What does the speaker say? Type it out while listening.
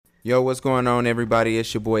Yo, what's going on, everybody?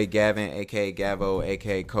 It's your boy Gavin, aka Gavo,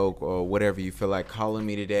 aka Coke, or whatever you feel like calling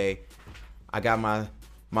me today. I got my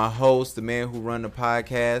host, the man who run the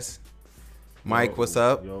podcast, Mike. What's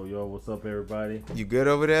up? Yo, what's up, everybody? You good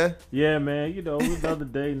over there? Yeah, man. You know, another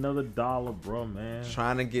day, another dollar, bro, man.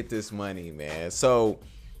 Trying to get this money, man. So,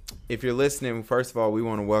 if you're listening, first of all, we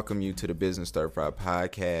want to welcome you to the Business Stir Fry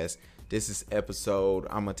podcast. This is episode,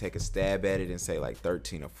 I'm going to take a stab at it and say like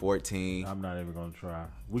 13 or 14. I'm not even going to try.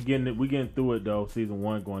 We getting through it, though. Season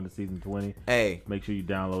 1 going to season 20. Hey. Make sure you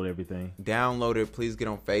download everything. Download it. Please get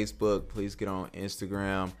on Facebook. Please get on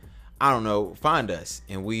Instagram. I don't know. Find us.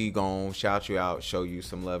 And we going to shout you out, show you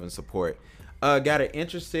some love and support. Got an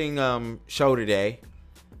interesting show today.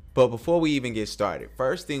 But before we even get started,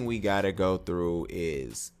 first thing we got to go through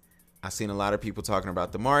is I've seen a lot of people talking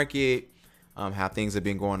about the market. How things have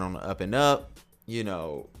been going on up and up, you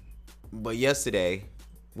know. But yesterday,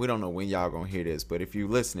 we don't know when y'all gonna hear this, but if you're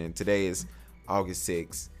listening, today is August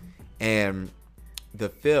 6th, and the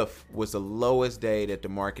 5th was the lowest day that the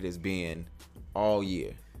market has been all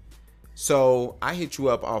year. So I hit you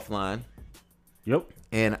up offline. Yep.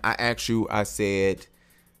 And I asked you, I said,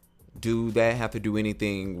 do that have to do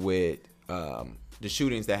anything with the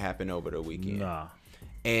shootings that happened over the weekend? Nah.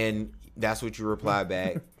 And that's what you replied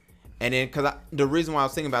back. And then, because the reason why I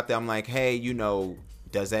was thinking about that, I'm like, hey, you know,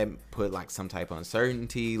 does that put like some type of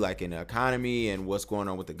uncertainty, like in the economy and what's going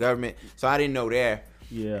on with the government? So I didn't know there.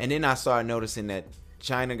 Yeah. And then I started noticing that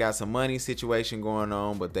China got some money situation going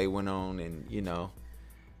on, but they went on and, you know,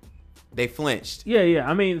 they flinched. Yeah.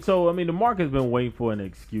 I mean, the market's been waiting for an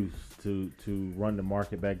excuse to run the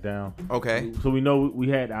market back down. Okay. So we know we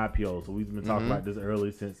had IPO, so we've been talking about this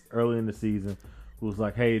since early in the season. It was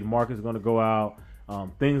like, hey, the market's going to go out.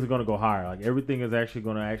 Things are going to go higher. Like everything is actually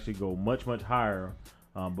going to go much, much higher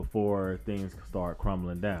before things start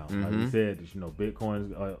crumbling down. Like we said, you know, Bitcoin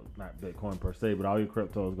is not Bitcoin per se, but all your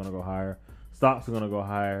crypto is going to go higher. Stocks are going to go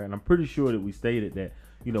higher, and I'm pretty sure that we stated that,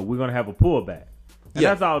 you know, we're going to have a pullback. And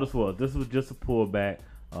that's all this was. This was just a pullback,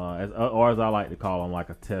 as I like to call them, like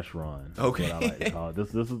a test run. Okay. That's what I like to call it.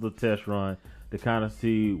 This was the test run to kind of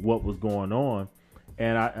see what was going on,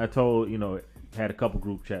 and I told, you know, had a couple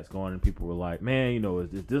group chats going, and people were like, man, you know, is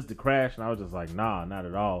this the crash? And I was just like, nah, not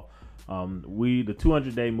at all. The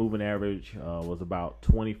 200-day moving average was about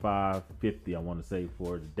 2550, I want to say,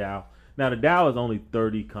 for the Dow. Now the Dow is only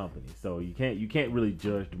 30 companies, so you can't really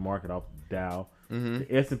judge the market off the Dow. The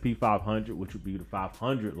S&P 500, which would be the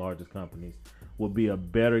 500 largest companies, would be a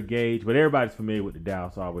better gauge. But everybody's familiar with the Dow,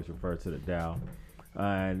 so I always refer to the Dow.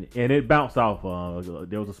 And it bounced off.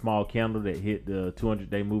 There was a small candle that hit the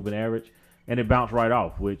 200-day moving average, and it bounced right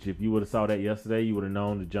off, which if you would have saw that yesterday, you would have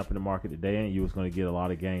known to jump in the market today, and you was going to get a lot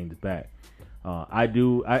of gains back.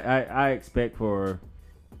 I expect for,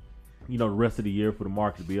 you know, the rest of the year for the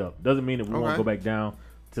market to be up. Doesn't mean that we won't go back down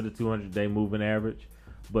to the 200-day moving average,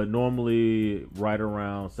 but normally right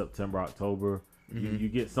around September, October, you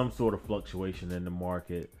get some sort of fluctuation in the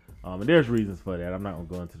market. And there's reasons for that. I'm not going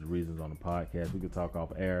to go into the reasons on the podcast. We could talk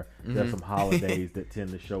off air. There's some holidays that tend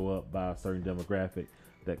to show up by a certain demographic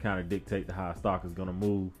that kind of dictate to how a stock is going to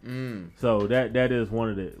move. So that is one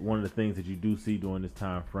of the things that you do see during this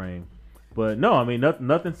time frame. But no, I mean,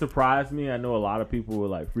 nothing surprised me. I know a lot of people were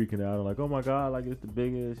like freaking out and like, oh my God, like it's the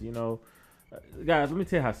biggest, you know. Guys, let me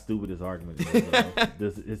tell you how stupid this argument is.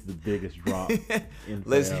 This is the biggest drop in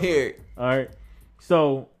Let's hear it. All right.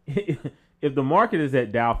 So if the market is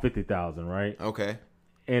at Dow 50,000, right? Okay.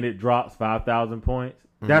 And it drops 5,000 points,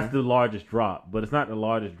 that's the largest drop. But it's not the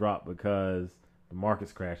largest drop because the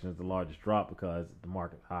market's crashing. It's the largest drop because the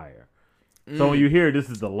market's higher. So when you hear this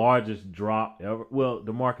is the largest drop ever, well,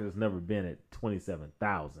 the market has never been at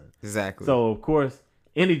 27,000. Exactly. So, of course,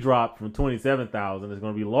 any drop from 27,000 is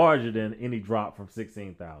going to be larger than any drop from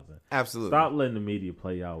 16,000. Absolutely. Stop letting the media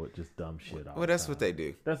play y'all with just dumb shit all Well, that's what they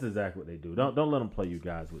do. That's exactly what they do. Don't let them play you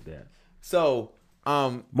guys with that. So,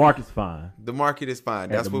 market's fine. The market is fine.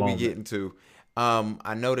 That's what we get into.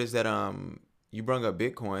 I noticed that you brought up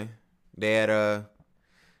Bitcoin.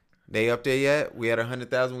 They up there yet? We had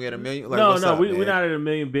 100,000. We had 1 million. Like, no, we're not at 1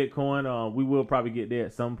 million Bitcoin. We will probably get there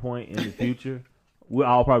at some point in the future. We'll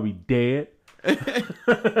all probably be dead. I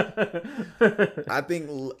think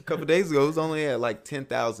a couple days ago it was only at like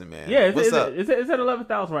 10,000, man. Yeah, What's up? It's at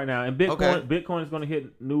 11,000 right now, and Bitcoin is going to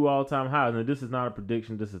hit new all-time highs. And this is not a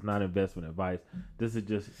prediction. This is not investment advice. This is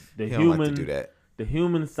just the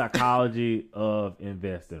human psychology of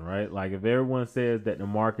investing, right? Like if everyone says that the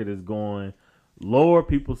market is going lower,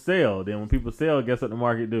 people sell. Then when people sell, guess what the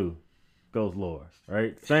market do? Goes lower,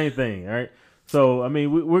 right? Same thing, right? So I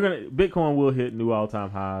mean, we're gonna Bitcoin will hit new all-time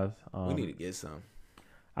highs. We need to get some.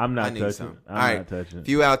 I'm not I need touching. some. I'm All right. not touching If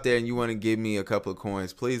it. you out there and you want to give me a couple of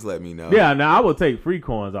coins, please let me know. Yeah, now I will take free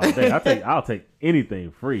coins all day. I'll take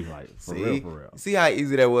anything free, like for real. See how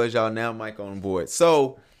easy that was, y'all. Now Mike on board.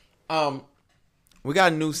 So, we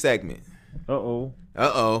got a new segment.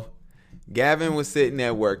 Uh-oh. Gavin was sitting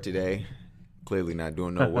at work today, clearly not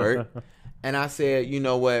doing no work. And I said, you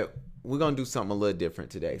know what? We're going to do something a little different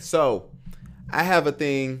today. So, I have a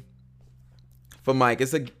thing for Mike.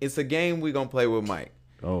 It's a game we're going to play with Mike.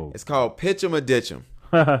 Oh. It's called Pitch 'em or Ditch 'em.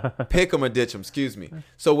 Pick 'em or ditch 'em, excuse me.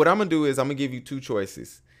 So what I'm going to do is I'm going to give you two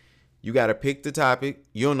choices. You got to pick the topic.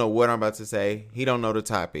 You don't know what I'm about to say. He don't know the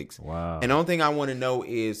topics. Wow. And the only thing I want to know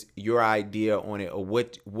is your idea on it, or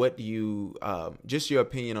what you just your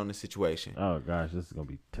opinion on the situation. Oh gosh, this is gonna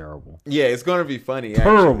be terrible. Yeah, it's gonna be funny.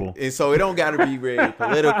 Terrible. Actually. And so it don't got to be really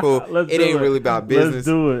political. It ain't really about business. Let's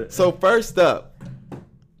do it. So first up,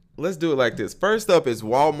 let's do it like this. First up is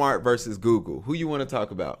Walmart versus Google. Who you want to talk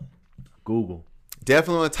about? Google.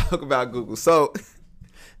 Definitely want to talk about Google. So.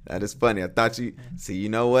 That is funny. I thought you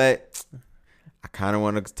know what? I kind of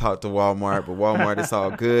want to talk to Walmart, but Walmart is all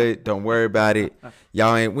good. Don't worry about it. We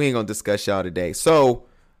ain't going to discuss y'all today. So,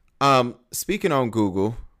 speaking on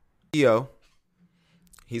Google, CEO,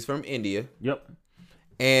 he's from India. Yep.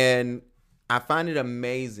 And I find it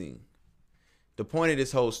amazing. The point of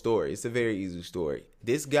this whole story, it's a very easy story.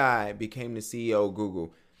 This guy became the CEO of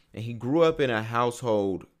Google, and he grew up in a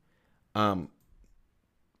household, no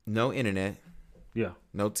internet. Yeah.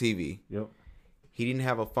 No TV. Yep. He didn't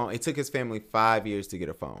have a phone. It took his family 5 years to get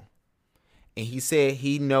a phone. And he said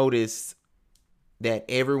he noticed that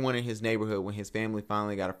everyone in his neighborhood, when his family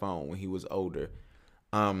finally got a phone, when he was older,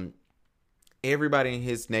 everybody in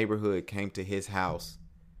his neighborhood came to his house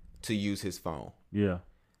to use his phone. Yeah.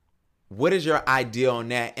 What is your idea on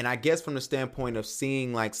that? And I guess from the standpoint of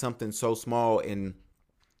seeing like something so small and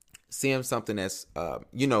seeing something that's,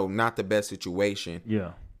 not the best situation.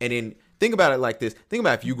 Yeah. And then think about it like this. Think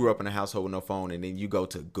about if you grew up in a household with no phone and then you go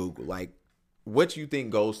to Google. Like, what you think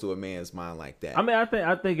goes to a man's mind like that? I mean,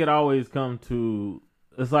 I think it always comes to,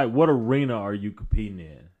 it's like, what arena are you competing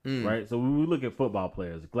in, right? So when we look at football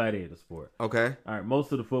players, gladiator sport. Okay. All right,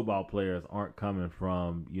 most of the football players aren't coming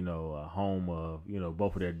from, a home of,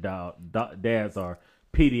 both of their dads are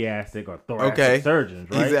pediatric or thoracic surgeons,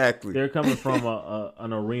 right? Exactly. They're coming from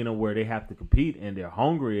an arena where they have to compete and they're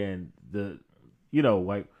hungry and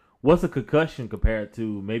like, what's a concussion compared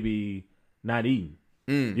to maybe not eating?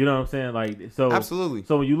 You know what I'm saying? Like, so absolutely.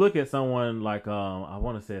 So when you look at someone like I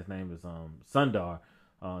want to say his name is Sundar.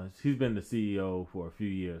 He's been the CEO for a few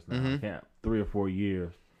years now, 3 or 4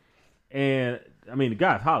 years, and I mean the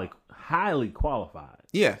guy's highly qualified.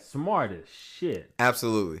 Yeah, smart as shit.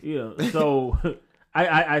 Absolutely. So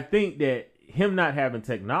I think that him not having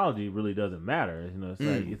technology really doesn't matter.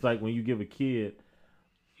 It's like when you give a kid,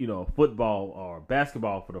 football or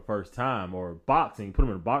basketball for the first time, or boxing, put them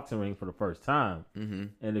in a boxing ring for the first time. Mm-hmm.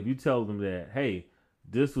 And if you tell them that, hey,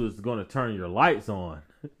 this was going to turn your lights on.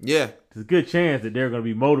 Yeah. There's a good chance that they're going to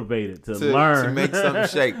be motivated to learn. To make something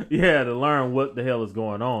shake. Yeah, to learn what the hell is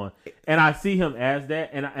going on. And I see him as that.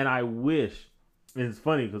 And I wish, and it's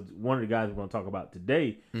funny because one of the guys we're going to talk about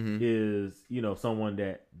today is, someone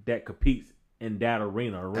that competes in that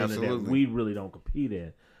arena that we really don't compete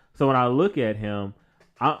in. So when I look at him,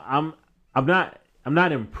 I'm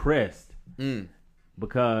not impressed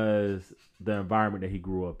because the environment that he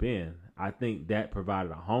grew up in. I think that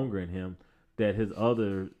provided a hunger in him that his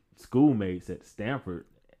other schoolmates at Stanford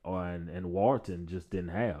and Wharton just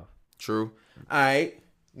didn't have. True. All right.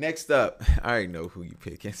 Next up, I already know who you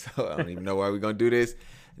picking, so I don't even know why we're gonna do this.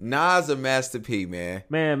 Nas or Master P, man.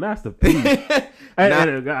 Man, Master P. I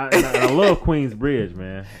love Queensbridge,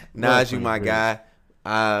 man. Nas, you my guy.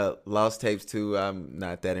 Lost Tapes 2, I'm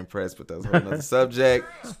not that impressed, but that's a whole other subject.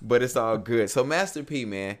 But it's all good. So Master P,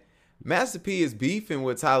 man. Master P is beefing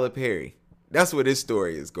with Tyler Perry. That's where this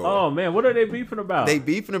story is going. Oh, man. What are they beefing about? They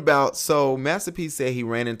beefing about, so Master P said he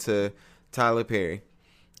ran into Tyler Perry.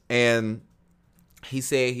 And he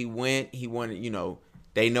said he wanted,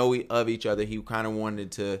 they know of each other. He kind of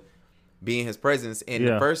wanted to be in his presence. And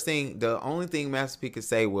the only thing Master P could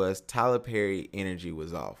say was Tyler Perry energy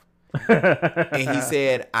was off. And he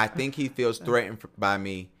said, I think he feels threatened by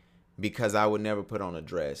me because I would never put on a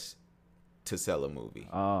dress to sell a movie.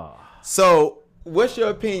 So what's your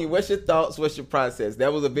opinion? What's your thoughts? What's your process?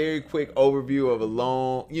 That was a very quick overview of a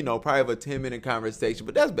long, probably of a 10-minute conversation,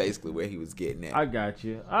 but that's basically where he was getting at. I got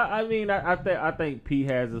you. I mean, I think P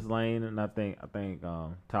has his lane, and I think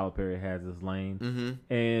Tyler Perry has his lane.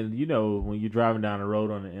 Mm-hmm. And when you're driving down the road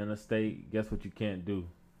on the interstate, guess what you can't do?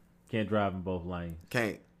 Can't drive in both lanes.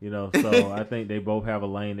 Can't. So I think they both have a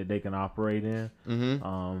lane that they can operate in.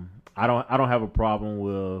 I don't have a problem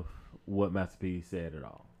with what Master P said at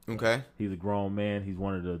all. Okay. He's a grown man. He's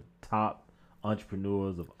one of the top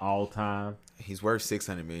entrepreneurs of all time. He's worth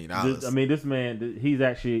 $600 million. This man,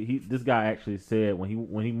 this guy actually said when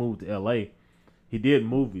he moved to LA, he did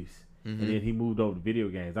movies and then he moved over to video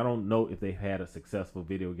games. I don't know if they had a successful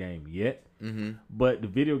video game yet, but the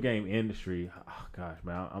video game industry, oh gosh,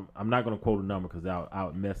 man, I'm not going to quote a number because I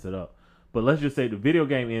would mess it up. But let's just say the video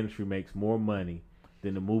game industry makes more money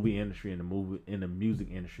than the movie industry and the music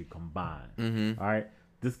industry combined. All right,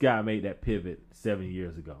 this guy made that pivot 7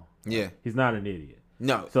 years ago. Yeah, he's not an idiot.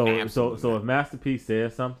 No. So if Master P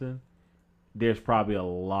says something, there's probably a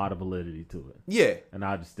lot of validity to it. Yeah, and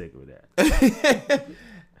I'll just stick with that.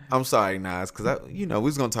 I'm sorry, Nas, because we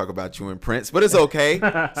was gonna talk about you and Prince, but it's okay.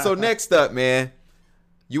 So next up, man,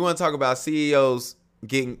 you want to talk about CEOs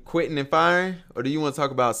quitting and firing, or do you want to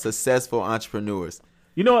talk about successful entrepreneurs?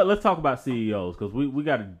 You know what? Let's talk about CEOs because we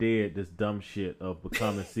got to dead this dumb shit of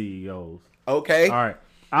becoming CEOs. Okay. All right.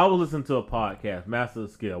 I was listening to a podcast, Master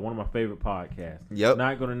of Scale, one of my favorite podcasts. Yep.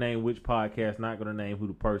 Not going to name which podcast, not going to name who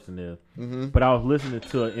the person is. But I was listening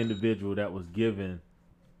to an individual that was given,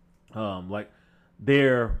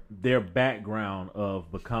 their background of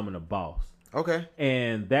becoming a boss. Okay.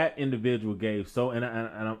 And that individual gave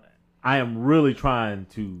I am really trying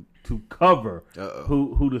to cover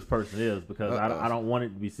who this person is because I don't want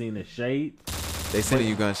it to be seen as shade. They sending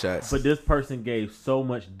you gunshots. But this person gave so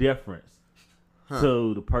much difference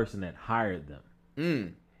to the person that hired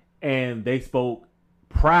them. And they spoke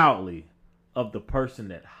proudly of the person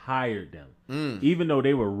that hired them. Even though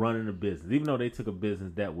they were running a business, even though they took a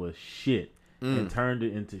business that was shit and turned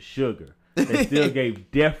it into sugar, they still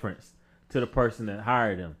gave deference to the person that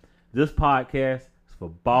hired them. This podcast is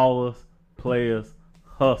for ballers, players,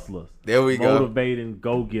 hustlers. There we go. Motivating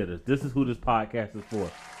go-getters. This is who this podcast is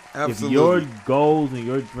for. Absolutely. If your goals and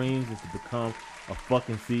your dreams is to become a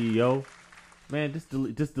fucking CEO, man, just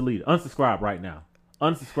delete it. Unsubscribe right now.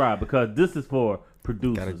 Unsubscribe because this is for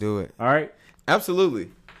producers. Gotta do it. All right?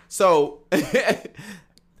 Absolutely. So,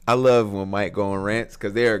 I love when Mike go on rants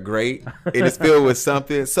because they are great and it's filled with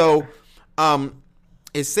something. So,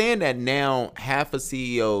 it's saying that now half of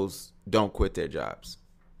CEOs don't quit their jobs.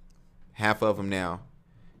 Half of them now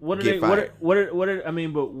get fired.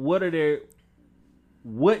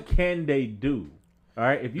 What can they do? All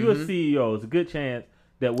right? If you're a CEO, it's a good chance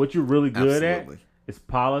that what you're really good at is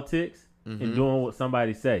politics and doing what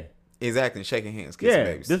somebody say. Exactly, shaking hands, kissing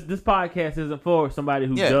babies. This podcast isn't for somebody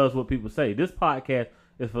who does what people say. This podcast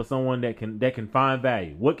is for someone that can find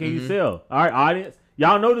value. What can you sell? All right, audience,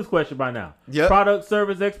 y'all know this question by now. Yep. Product,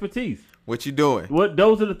 service, expertise. What you doing?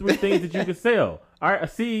 Those are the three things that you can sell. All right, a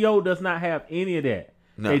CEO does not have any of that.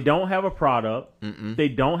 No. They don't have a product. They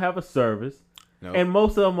don't have a service. Nope. And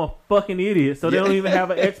most of them are fucking idiots, so they don't even have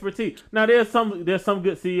an expertise. Now, there's some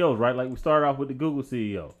good CEOs, right? Like we started off with the Google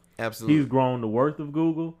CEO. Absolutely. He's grown the worth of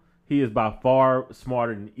Google. He is by far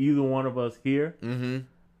smarter than either one of us here.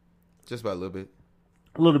 Just about a little bit.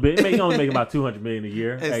 A little bit. He only making about $200 million a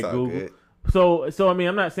year at Google. Good. So I mean,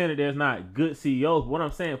 I'm not saying that there's not good CEOs. But what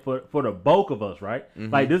I'm saying for the bulk of us, right?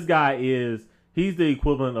 Like this guy he's the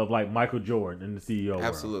equivalent of like Michael Jordan in the CEO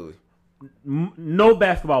Absolutely. world. No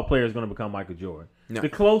basketball player is going to become Michael Jordan. No. The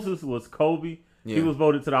closest was Kobe. Yeah. He was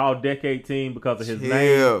voted to the All-Decade team because of his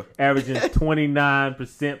name, averaging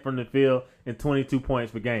 29% from the field and 22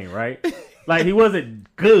 points per game. Right? Like he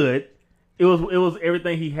wasn't good. It was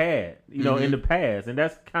everything he had, in the past, and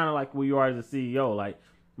that's kind of like where you are as a CEO. Like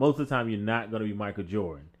most of the time, you're not going to be Michael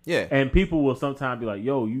Jordan. Yeah. And people will sometimes be like,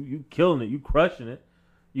 "Yo, you killing it, you crushing it,"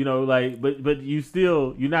 but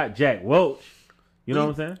you're not Jack Welch. You know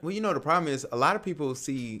what I'm saying? Well, the problem is a lot of people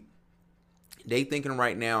they thinking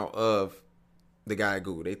right now of the guy at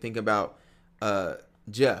Google. They think about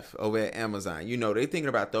Jeff over at Amazon. They thinking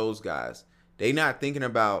about those guys. They not thinking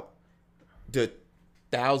about the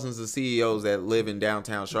thousands of CEOs that live in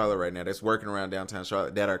downtown Charlotte right now, that's working around downtown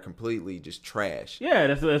Charlotte, that are completely just trash. Yeah,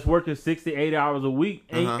 that's working 60, 80 hours a week.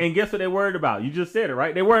 And guess what they're worried about? You just said it,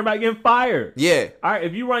 right? They're worried about getting fired. Yeah. All right,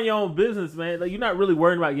 if you run your own business, man, you're not really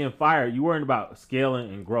worried about getting fired. You're worried about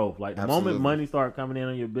scaling and growth. Like the moment money starts coming in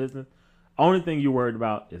on your business, only thing you're worried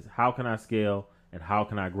about is how can I scale and how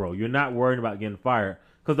can I grow. You're not worried about getting fired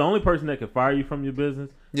because the only person that can fire you from your business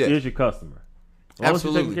is your customer. As long as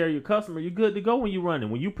you're taking care of your customer, you're good to go when you're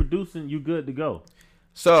running. When you're producing, you're good to go.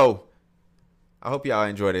 So, I hope y'all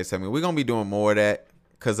enjoy this. I mean, we're going to be doing more of that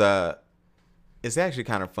because it's actually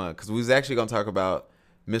kind of fun because we was actually going to talk about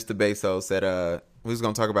Mr. Bezos. We was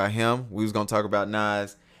going to talk about him. We was going to talk about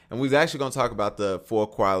Nas. and we was actually going to talk about the 4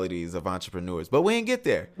 qualities of entrepreneurs, but we ain't get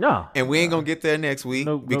there. No. And we ain't going to get there next week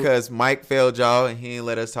because Mike failed y'all and he ain't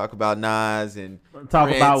let us talk about Nas and talk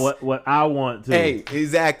Prince. about what I want to. Hey,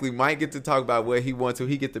 exactly. Mike get to talk about what he wants to.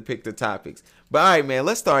 He get to pick the topics. But all right, man,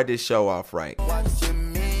 let's start this show off right.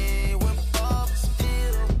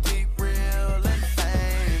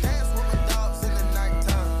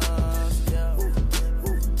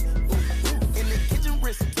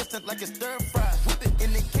 Like it's stir fry, whip it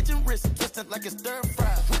in the kitchen, wrist twisted like it's stir fry,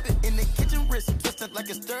 whip it in the kitchen, wrist twisted like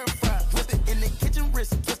it's stir fry, whip it in the kitchen,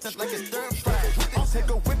 wrist twisted like it's stir fry. Take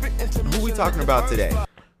a whip it into Who we talking about today?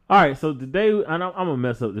 All right, so today, and I'm gonna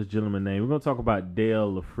mess up this gentleman's name. We're gonna talk about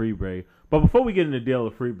Dale Lefebvre. But before we get into Dale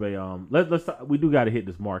Lefebvre, let's we do got to hit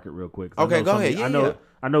this market real quick. Okay, go ahead.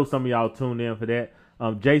 I know some of y'all tuned in for that.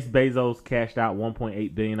 Jace Bezos cashed out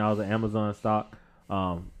 $1.8 billion of Amazon stock.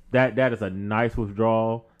 That is a nice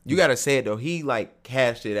withdrawal. You gotta say it though. He like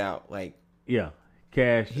cashed it out. Like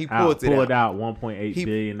cash. He pulled out $1.8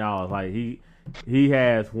 billion. Like he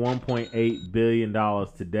has $1.8 billion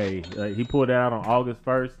today. He pulled it out on August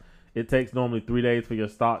 1st. It takes normally 3 days for your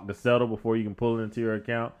stock to settle before you can pull it into your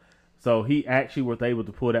account. So he actually was able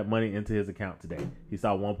to pull that money into his account today. He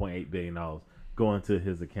saw $1.8 billion go into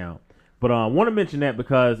his account. But I want to mention that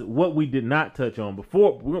because what we did not touch on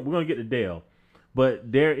before, we're going to get to Dale.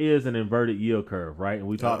 But there is an inverted yield curve, right? And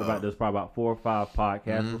we talked about this probably about 4 or 5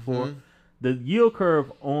 podcasts before. The yield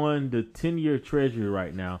curve on the 10-year Treasury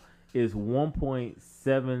right now is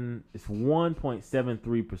 1.7. It's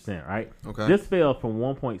 1.73%, right? Okay. This fell from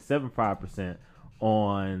 1.75%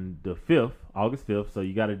 on the 5th, August 5th. So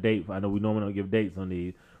you got a date. I know we normally don't give dates on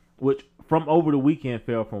these, which from over the weekend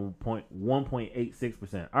fell from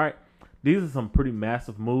 1.86%. All right. These are some pretty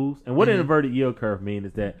massive moves. And what an inverted yield curve means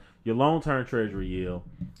is that your long-term Treasury yield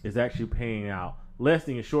is actually paying out less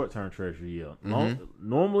than your short-term Treasury yield.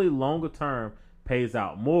 Normally, longer term pays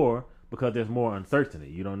out more because there's more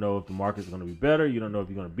uncertainty. You don't know if the market's going to be better. You don't know if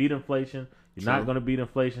you're going to beat inflation. You're not going to beat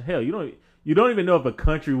inflation. Hell, you don't even know if a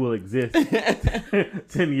country will exist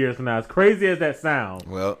 10 years from now. As crazy as that sounds.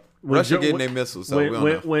 Well, Russia getting their missiles.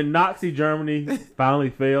 So when Nazi Germany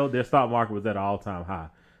finally failed, their stock market was at an all-time high.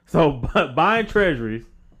 So buying treasuries,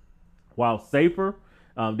 while safer,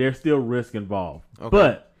 there's still risk involved. Okay.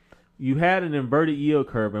 But you had an inverted yield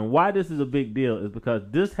curve, and why this is a big deal is because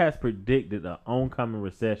this has predicted an oncoming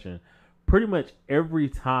recession pretty much every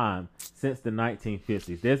time since the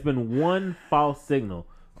 1950s. There's been one false signal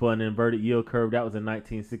for an inverted yield curve. That was in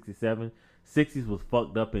 1967. 60s was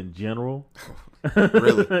fucked up in general.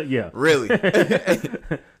 Really? Yeah. Really?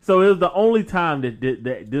 So it was the only time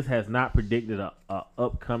that this has not predicted a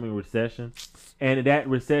upcoming recession. And that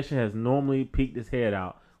recession has normally peaked its head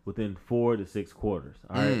out within 4 to 6 quarters.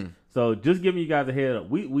 All right. So just giving you guys a head up.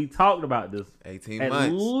 We talked about this 18 at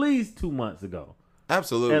months. least 2 months ago.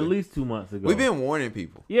 Absolutely. At least 2 months ago. We've been warning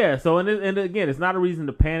people. Yeah. So and again, it's not a reason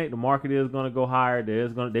to panic. The market is going to go higher. They're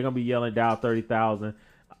going to be yelling Dow 30,000.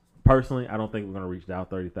 Personally, I don't think we're going to reach Dow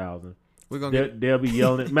 30,000. They'll be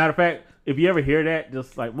yelling it. Matter of fact, if you ever hear that,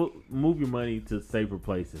 just like move your money to safer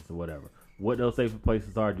places or whatever. What those safer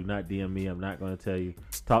places are, do not DM me. I'm not going to tell you.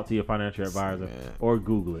 Talk to your financial advisor or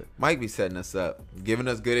Google it. Mike be setting us up, giving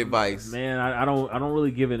us good advice. Man, I don't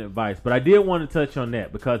really give it advice, but I did want to touch on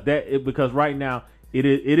that because right now it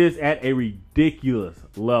is at a ridiculous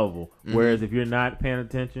level. Whereas if you're not paying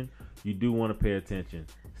attention, you do want to pay attention.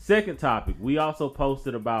 Second topic, we also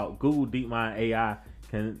posted about Google DeepMind AI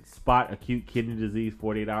can spot acute kidney disease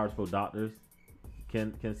 48 hours before doctors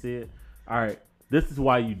can see it. All right, this is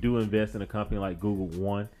why you do invest in a company like Google.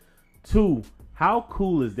 1, 2, how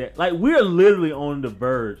cool is that? Like, we're literally on the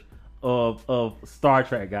verge of Star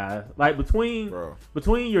Trek, guys. Like between your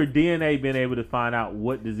DNA being able to find out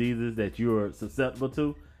what diseases that you're susceptible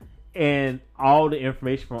to, and all the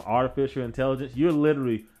information from artificial intelligence, you're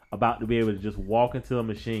literally about to be able to just walk into a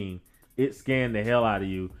machine, it scan the hell out of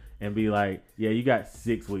you, and be like, yeah, you got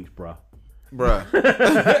 6 weeks, bruh.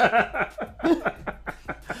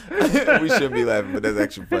 We shouldn't be laughing, but that's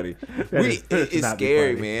actually funny. It's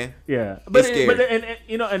scary, man. Yeah. It's scary.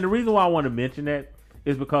 And the reason why I want to mention that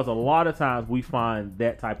is because a lot of times we find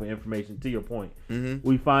that type of information, to your point,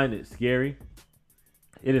 we find it scary.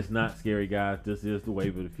 It is not scary, guys. This is the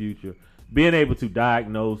wave of the future. Being able to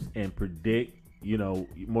diagnose and predict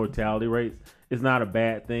mortality rates is not a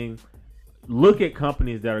bad thing. Look at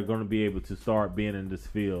companies that are going to be able to start being in this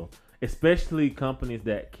field, especially companies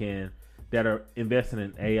that are investing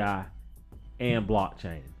in AI and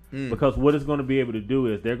blockchain. Because what it's going to be able to do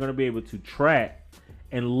is they're going to be able to track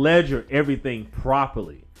and ledger everything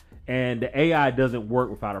properly. And the AI doesn't work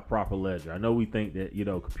without a proper ledger. I know we think that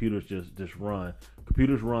computers just run.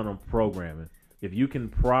 computers run on programming. If you can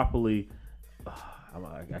properly,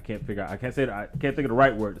 I can't think of the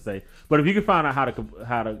right word to say, but if you can find out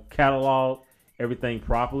how to catalog everything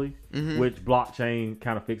properly, which blockchain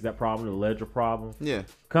kind of fix that problem, the ledger problem. Yeah.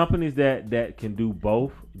 Companies that can do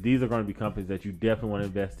both, these are going to be companies that you definitely want to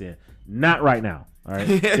invest in. Not right now. All right.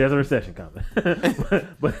 There's a recession coming.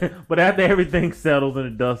 but after everything settles and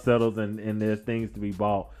the dust settles and there's things to be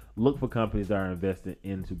bought, look for companies that are investing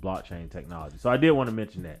into blockchain technology. So I did want to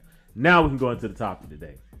mention that. Now we can go into the topic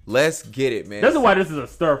today. Let's get it, man. That's why this is a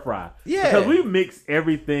stir fry. Yeah. Because we mix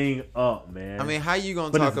everything up, man. I mean, how you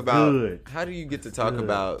going to talk about, good. How do you get to talk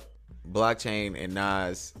about blockchain and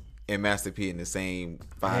Nas and Master P in the same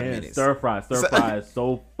 5 minutes? Stir fry is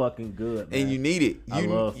so fucking good, man. And you need it.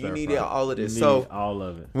 You need all of this. So all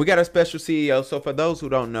of it. We got a special CEO. So for those who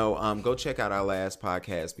don't know, go check out our last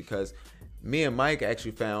podcast because me and Mike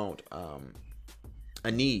actually found a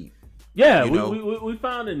need. Yeah, we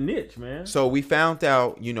found a niche, man. So we found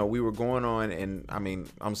out, we were going on, and I mean,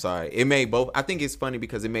 I'm sorry. It made both. I think it's funny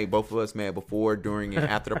because it made both of us mad before, during, and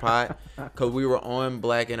after the pod. Because we were on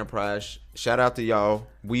Black Enterprise. Shout out to y'all.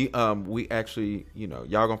 We actually, y'all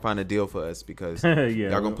gonna find a deal for us because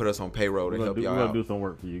y'all gonna put us on payroll to help y'all out. We're gonna do some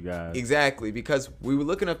work for you guys. Exactly, because we were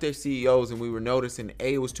looking up their CEOs and we were noticing,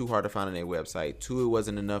 A, it was too hard to find on their website. 2, it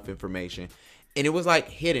wasn't enough information. And it was like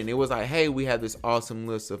hidden. It was like, hey, we have this awesome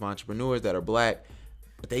list of entrepreneurs that are black,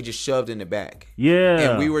 but they just shoved in the back. Yeah.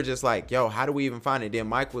 And we were just like, yo, how do we even find it? Then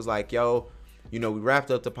Mike was like, yo, we wrapped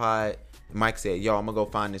up the pod. Mike said, yo, I'm gonna go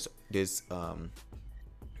find this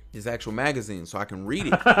actual magazine so I can read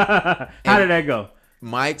it. How did that go?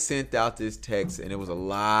 Mike sent out this text, and it was a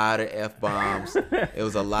lot of F-bombs. It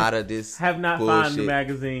was a lot of this Have not bullshit. Found the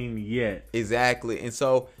magazine yet. Exactly. And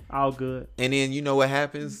so... all good. And then you know what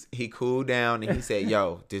happens? He cooled down, and he said,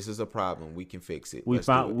 yo, this is a problem. We can fix it. We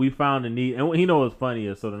found a need. And you know what's funny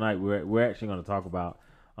is, so tonight we're actually going to talk about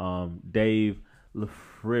Dale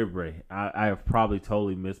Lefebvre. I have probably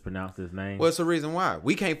totally mispronounced his name. What's the reason why?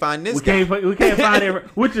 We can't find this guy. We can't find it,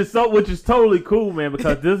 which is totally cool, man,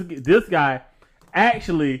 because this guy...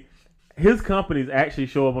 actually, his companies actually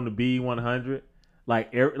show up on the BE100.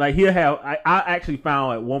 Like he'll have. I actually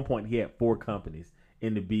found at one point he had 4 companies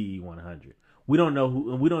in the BE100. We don't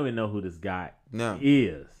even know who this guy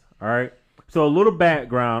is. All right. So a little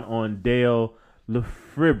background on Dale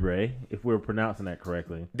Lefebvre, if we're pronouncing that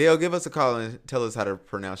correctly. Dale, give us a call and tell us how to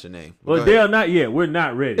pronounce your name. Well, Dale, not yet. We're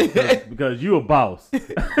not ready because you a boss.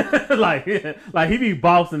 like he be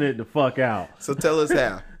bossing it the fuck out. So tell us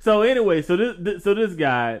how. So anyway, so this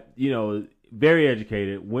guy, very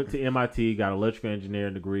educated, went to MIT, got an electrical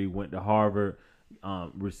engineering degree, went to Harvard,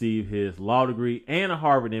 received his law degree and a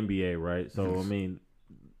Harvard MBA, right? So I mean,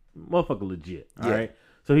 motherfucker legit, all right?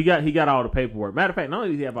 So he got all the paperwork. Matter of fact, not only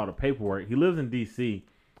does he have all the paperwork, he lives in DC.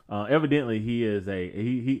 Evidently, he is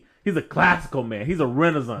he's a classical man. He's a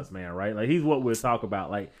Renaissance man, right? Like he's what we'll talk about.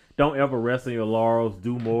 Like, don't ever rest on your laurels,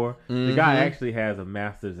 do more. The guy actually has a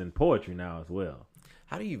master's in poetry now as well.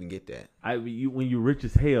 How do you even get that? When you're rich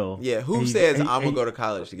as hell. Yeah, who says I'm gonna go to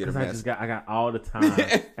college to get a master's? I got all the time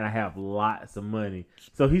and I have lots of money.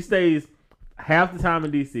 So he stays half the time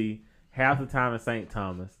in DC, half the time in St.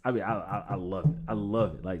 Thomas. I mean, I love it. I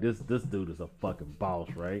love it. Like this dude is a fucking boss,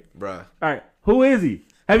 right? Bruh. All right, who is he?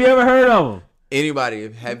 Have you ever heard of him?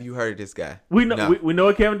 Anybody? Have you heard of this guy? We know. No. We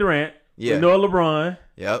know Kevin Durant. Yeah. We know LeBron.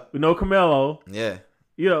 Yep. We know Carmelo. Yeah.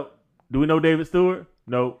 Do we know David Stewart?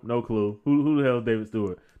 No clue. Who the hell is David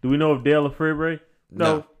Stewart? Do we know of Dale Lefebvre?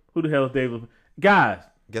 No. Who the hell is David? Guys.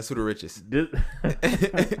 Guess who the richest?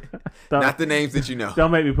 Not the names that you know.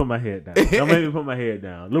 Don't make me put my head down.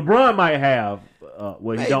 LeBron might have.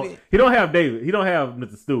 He don't have David. He don't have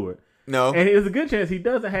Mr. Stewart. No. And there's a good chance he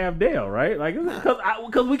doesn't have Dale, right? Like,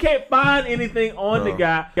 because we can't find anything on the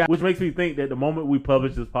guy, which makes me think that the moment we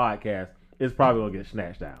publish this podcast, it's probably gonna get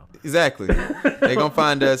snatched down. Exactly. They're gonna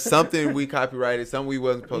find us something we copyrighted, something we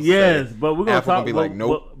wasn't supposed to say. Yes, but we're gonna talk. Be like,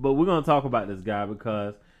 nope. But we're gonna talk about this guy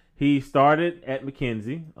because he started at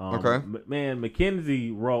McKinsey. Okay. Man,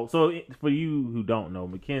 McKinsey rolled. So for you who don't know,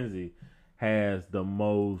 McKinsey has the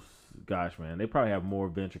most. Gosh, man, they probably have more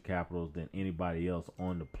venture capitals than anybody else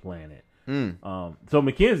on the planet. So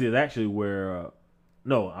McKinsey is actually where.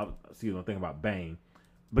 I'm thinking about Bain.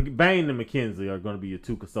 But Bain and McKinsey are going to be your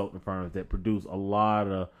 2 consulting firms that produce a lot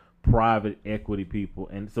of private equity people.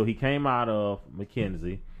 And so he came out of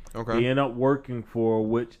McKinsey. Okay. He ended up working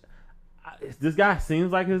for this guy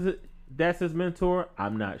seems like that's his mentor.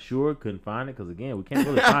 I'm not sure. Couldn't find it because, again, we can't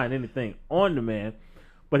really find anything on the man.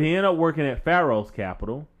 But he ended up working at Pharos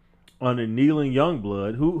Capital, under Nealon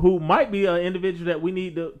Youngblood, who might be an individual that we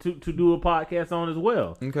need to do a podcast on as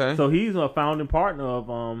well. Okay. So he's a founding partner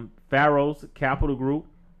of Pharaoh's Capital Group,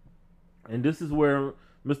 and this is where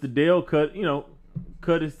Mr. Dale cut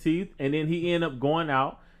his teeth, and then he ended up going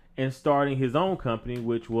out and starting his own company,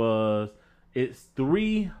 which was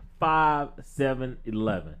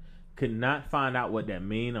 35711. Could not find out what that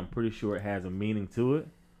means. I'm pretty sure it has a meaning to it.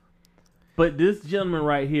 But this gentleman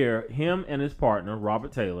right here, him and his partner,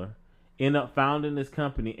 Robert Taylor, end up founding this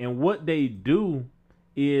company. And what they do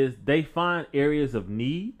is they find areas of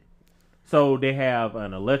need. So they have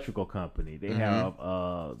an electrical company. They have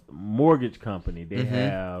a mortgage company. They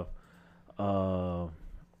have, I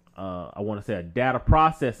want to say, a data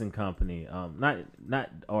processing company,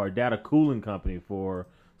 or a data cooling company for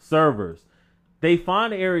servers. They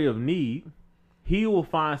find an area of need. He will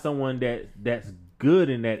find someone that's good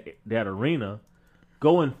in that arena,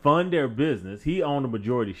 go and fund their business. He owned the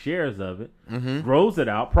majority shares of it, grows it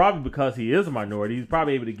out, probably because he is a minority. He's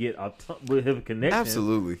probably able to get a ton with his connections.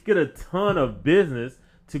 Absolutely. Get a ton of business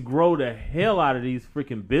to grow the hell out of these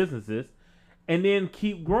freaking businesses and then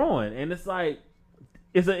keep growing. And it's like,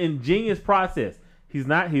 it's an ingenious process. He's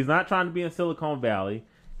not trying to be in Silicon Valley.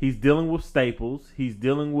 He's dealing with staples. He's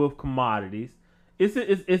dealing with commodities. It's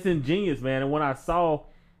ingenious, man. And when I saw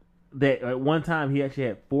that at one time he actually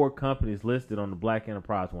had 4 companies listed on the Black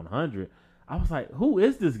Enterprise 100, I was like, who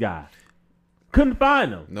is this guy? Couldn't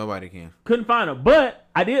find him. Nobody can. Couldn't find him. But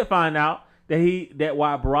I did find out that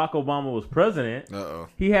while Barack Obama was president,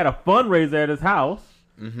 he had a fundraiser at his house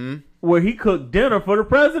where he cooked dinner for the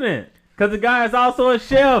president. Because the guy is also a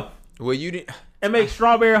chef. Well, you didn't. And make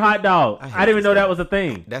strawberry hot dogs. I didn't even know that was a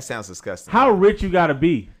thing. That sounds disgusting. How rich you got to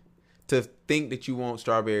be to think that you want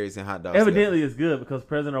strawberries and hot dogs? Evidently, it's good because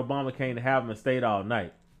President Obama came to have them and stayed all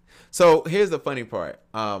night. So here's the funny part.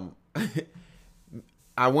 I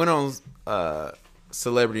went on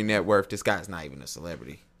Celebrity Net Worth. This guy's not even a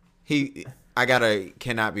celebrity.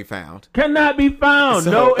 Cannot be found. Cannot be found.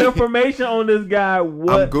 So, no information on this guy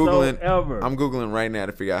whatsoever. I'm Googling right now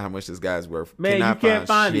to figure out how much this guy's worth. Man, you can't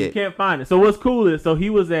find it. You can't find it. So what's cool is, so he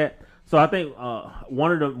was at, so I think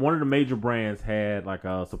one of the major brands had like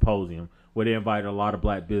a symposium where they invited a lot of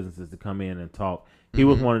black businesses to come in and talk. He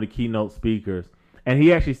was one of the keynote speakers. And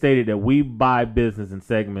he actually stated that we buy business in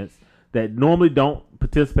segments that normally don't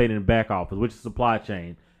participate in the back office, which is supply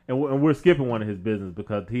chain. And we're skipping one of his business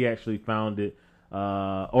because he actually founded,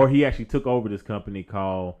 or he actually took over this company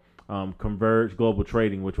called Converge Global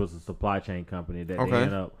Trading, which was a supply chain company that they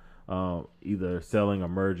ended up either selling or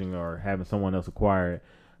merging or having someone else acquire it.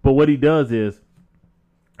 But what he does is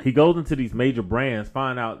he goes into these major brands,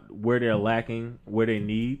 find out where they're lacking, where they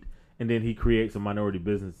need, and then he creates a minority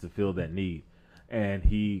business to fill that need. And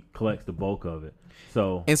he collects the bulk of it.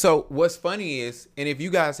 So what's funny is, and if you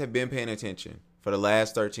guys have been paying attention for the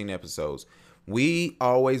last 13 episodes, we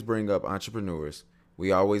always bring up entrepreneurs.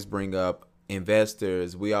 We always bring up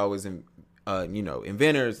investors. We always,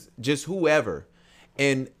 inventors, just whoever.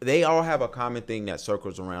 And they all have a common thing that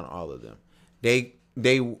circles around all of them. They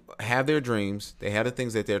have their dreams. They have the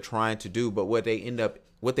things that they're trying to do. But what they end up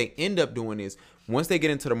doing is, once they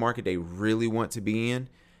get into the market they really want to be in,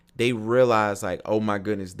 they realize like, oh my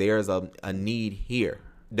goodness, there's a need here.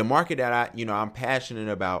 The market that I'm passionate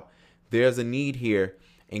about, there's a need here.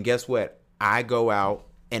 And guess what? I go out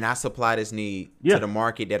and I supply this need to the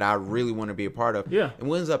market that I really want to be a part of. Yeah. And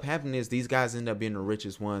what ends up happening is these guys end up being the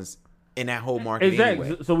richest ones in that whole market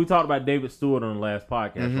anyway. So we talked about David Stewart on the last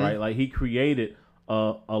podcast, right? Like he created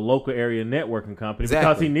a local area networking company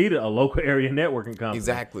because he needed a local area networking company.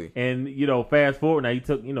 Exactly. And, fast forward now,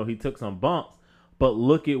 he took some bumps. But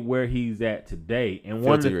look at where he's at today. And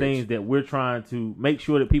one of the things that we're trying to make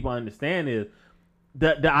sure that people understand is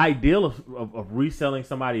the ideal of reselling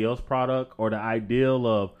somebody else's product, or the ideal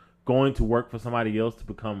of going to work for somebody else to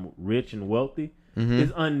become rich and wealthy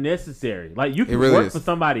is unnecessary. Like you can work for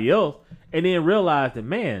somebody else and then realize that,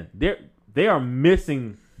 man, they are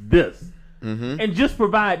missing this. And just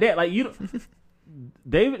provide that. Like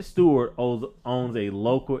David Stewart owns a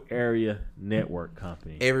local area network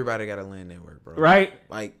company. Everybody got a land network, bro. Right?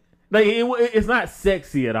 Like it's not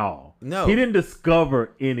sexy at all. No. He didn't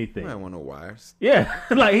discover anything. I don't want no wires. Yeah.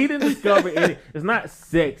 Like he didn't discover anything. It's not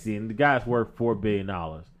sexy, and the guy's worth $4 billion.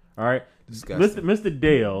 All right? Mr.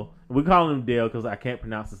 Dale, we call him Dale because I can't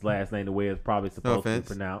pronounce his last name the way it's probably supposed to be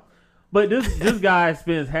pronounced. But this guy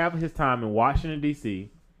spends half of his time in Washington, D.C.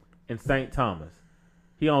 and St. Thomas.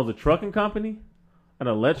 He owns a trucking company, an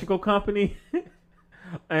electrical company,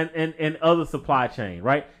 and other supply chain,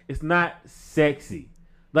 right? It's not sexy.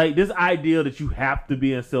 Like this idea that you have to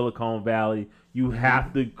be in Silicon Valley, you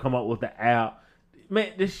have to come up with the app.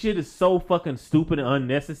 Man, this shit is so fucking stupid and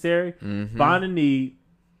unnecessary. Mm-hmm. Find a need,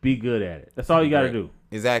 be good at it. That's all you got to do.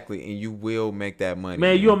 Exactly, and you will make that money.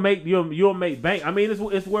 Man, you'll make bank. I mean,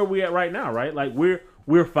 it's where we at right now, right? Like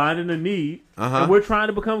we're finding a need, and we're trying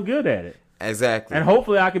to become good at it. Exactly. And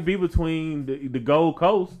hopefully, I can be between the Gold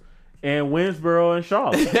Coast and Winsboro and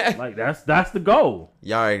Charlotte. Like that's the goal.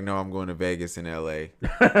 Y'all already know I'm going to Vegas and LA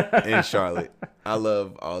and Charlotte. I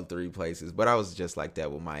love all three places, but I was just like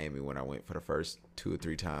that with Miami when I went for the first 2 or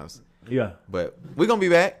 3 times. Yeah. But we're gonna be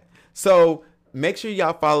back. So make sure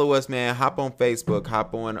y'all follow us, man. Hop on Facebook.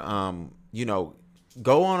 Hop on,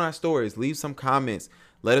 go on our stories. Leave some comments.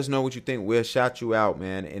 Let us know what you think. We'll shout you out,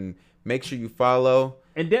 man. And make sure you follow.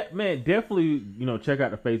 And definitely, check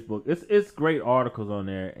out the Facebook. It's great articles on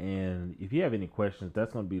there. And if you have any questions,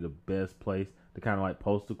 that's going to be the best place to kind of like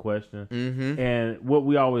post a question. Mm-hmm. And what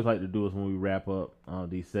we always like to do is when we wrap up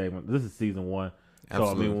these segments, this is season 1.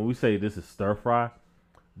 Absolutely. So, I mean, when we say this is stir fry,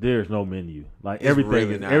 there's no menu. Like It's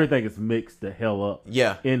really everything is mixed the hell up.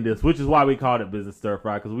 Yeah. In this, which is why we called it business stir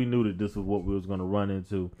fry, because we knew that this was what we was going to run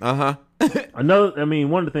into. Uh-huh. One of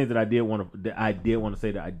the things that I did want to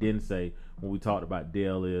say that I didn't say when we talked about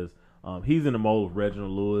Dale is he's in the mold of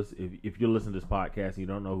Reginald Lewis. If you're listening to this podcast and you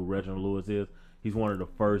don't know who Reginald Lewis is, he's one of the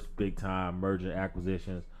first big time merger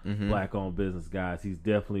acquisitions, black owned business guys. He's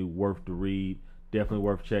definitely worth the read, definitely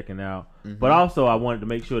worth checking out. But also I wanted to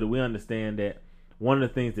make sure that we understand that one of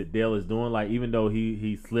the things that Dale is doing, like even though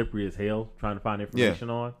he's slippery as hell trying to find information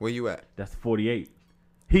on, where you at? That's 48.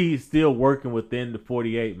 He's still working within the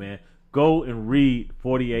 48, man. Go and read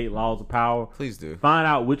 48 Laws of Power. Please do. Find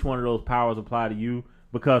out which one of those powers apply to you,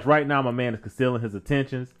 because right now my man is concealing his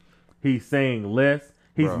intentions. He's saying less.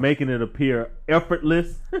 He's making it appear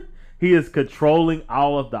effortless. He is controlling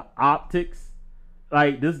all of the optics.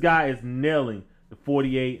 Like, this guy is nailing the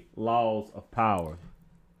 48 Laws of Power.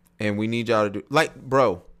 And we need y'all to do, like,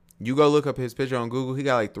 bro, you go look up his picture on Google. He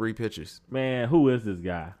got like 3 pictures. Man, who is this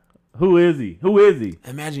guy? Who is he?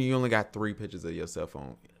 Imagine you only got 3 pictures of yourself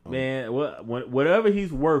on. Man, whatever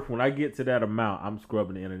he's worth, when I get to that amount, I'm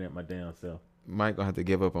scrubbing the internet my damn self. Mike gonna have to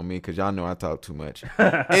give up on me because y'all know I talk too much.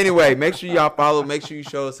 Anyway, make sure y'all follow. Make sure you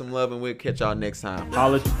show us some love, and we'll catch y'all next time.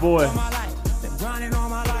 Holla at your boy. All my life, been grinding all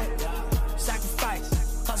my life.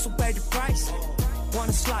 Sacrifice, hustle, pay the price. Want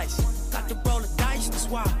a slice, got to roll the dice. That's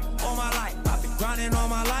why all my life I've been grinding all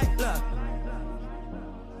my life. Look.